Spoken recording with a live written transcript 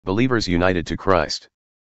Believers united to Christ.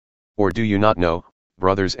 Or do you not know,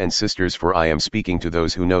 brothers and sisters, for I am speaking to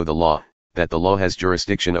those who know the law, that the law has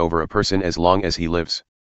jurisdiction over a person as long as he lives?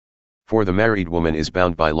 For the married woman is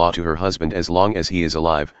bound by law to her husband as long as he is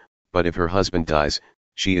alive, but if her husband dies,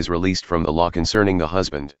 she is released from the law concerning the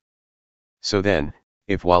husband. So then,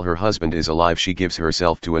 if while her husband is alive she gives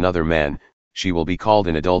herself to another man, she will be called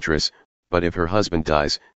an adulteress, but if her husband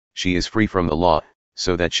dies, she is free from the law,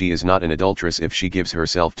 so that she is not an adulteress if she gives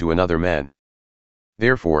herself to another man.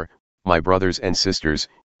 Therefore, my brothers and sisters,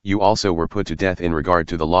 you also were put to death in regard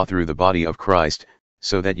to the law through the body of Christ,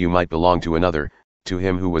 so that you might belong to another, to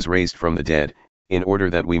him who was raised from the dead, in order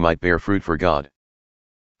that we might bear fruit for God.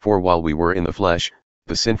 For while we were in the flesh,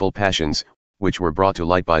 the sinful passions, which were brought to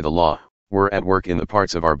light by the law, were at work in the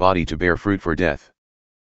parts of our body to bear fruit for death.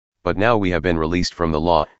 But now we have been released from the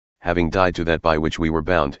law, having died to that by which we were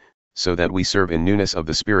bound, so that we serve in newness of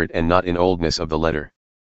the Spirit and not in oldness of the letter.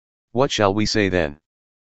 What shall we say then?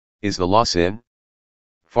 Is the law sin?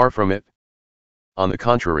 Far from it. On the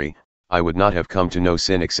contrary, I would not have come to know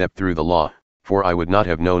sin except through the law, for I would not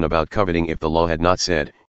have known about coveting if the law had not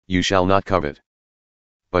said, "You shall not covet."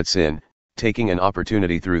 But sin, taking an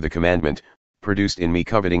opportunity through the commandment, produced in me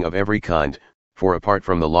coveting of every kind, for apart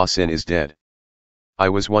from the law sin is dead. I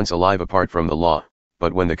was once alive apart from the law,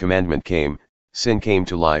 but when the commandment came, sin came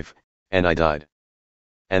to life, and I died.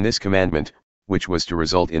 And this commandment, which was to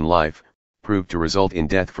result in life, proved to result in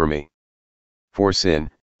death for me. For sin,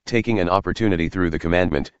 taking an opportunity through the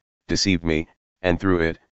commandment, deceived me, and through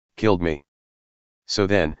it, killed me. So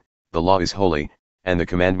then, the law is holy, and the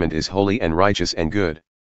commandment is holy and righteous and good.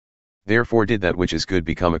 Therefore did that which is good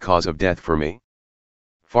become a cause of death for me?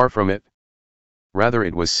 Far from it. Rather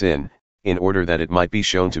it was sin, in order that it might be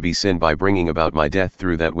shown to be sin by bringing about my death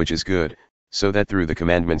through that which is good, so that through the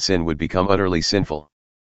commandment sin would become utterly sinful.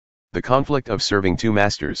 The conflict of serving two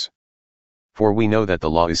masters. For we know that the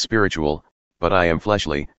law is spiritual, but I am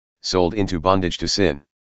fleshly, sold into bondage to sin.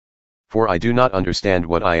 For I do not understand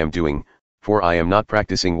what I am doing, for I am not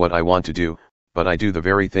practicing what I want to do, but I do the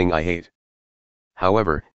very thing I hate.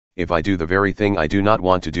 However, if I do the very thing I do not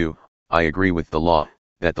want to do, I agree with the law,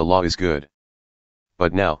 that the law is good.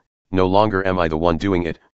 But now, no longer am I the one doing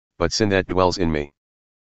it, but sin that dwells in me.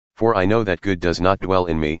 For I know that good does not dwell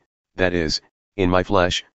in me, that is, in my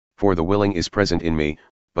flesh, for the willing is present in me,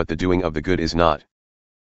 but the doing of the good is not.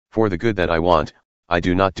 For the good that I want, I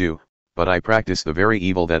do not do, but I practice the very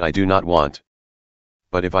evil that I do not want.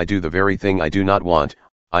 But if I do the very thing I do not want,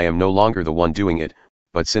 I am no longer the one doing it,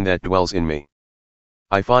 but sin that dwells in me.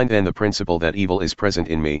 I find then the principle that evil is present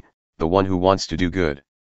in me, the one who wants to do good.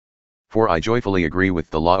 For I joyfully agree with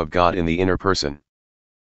the law of God in the inner person.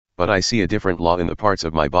 But I see a different law in the parts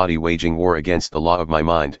of my body waging war against the law of my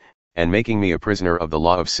mind, and making me a prisoner of the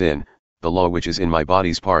law of sin, the law which is in my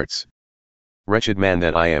body's parts. Wretched man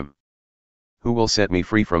that I am! Who will set me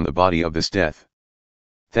free from the body of this death?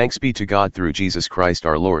 Thanks be to God through Jesus Christ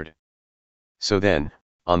our Lord. So then,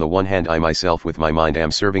 on the one hand I myself with my mind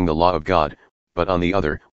am serving the law of God, but on the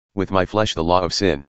other, with my flesh the law of sin.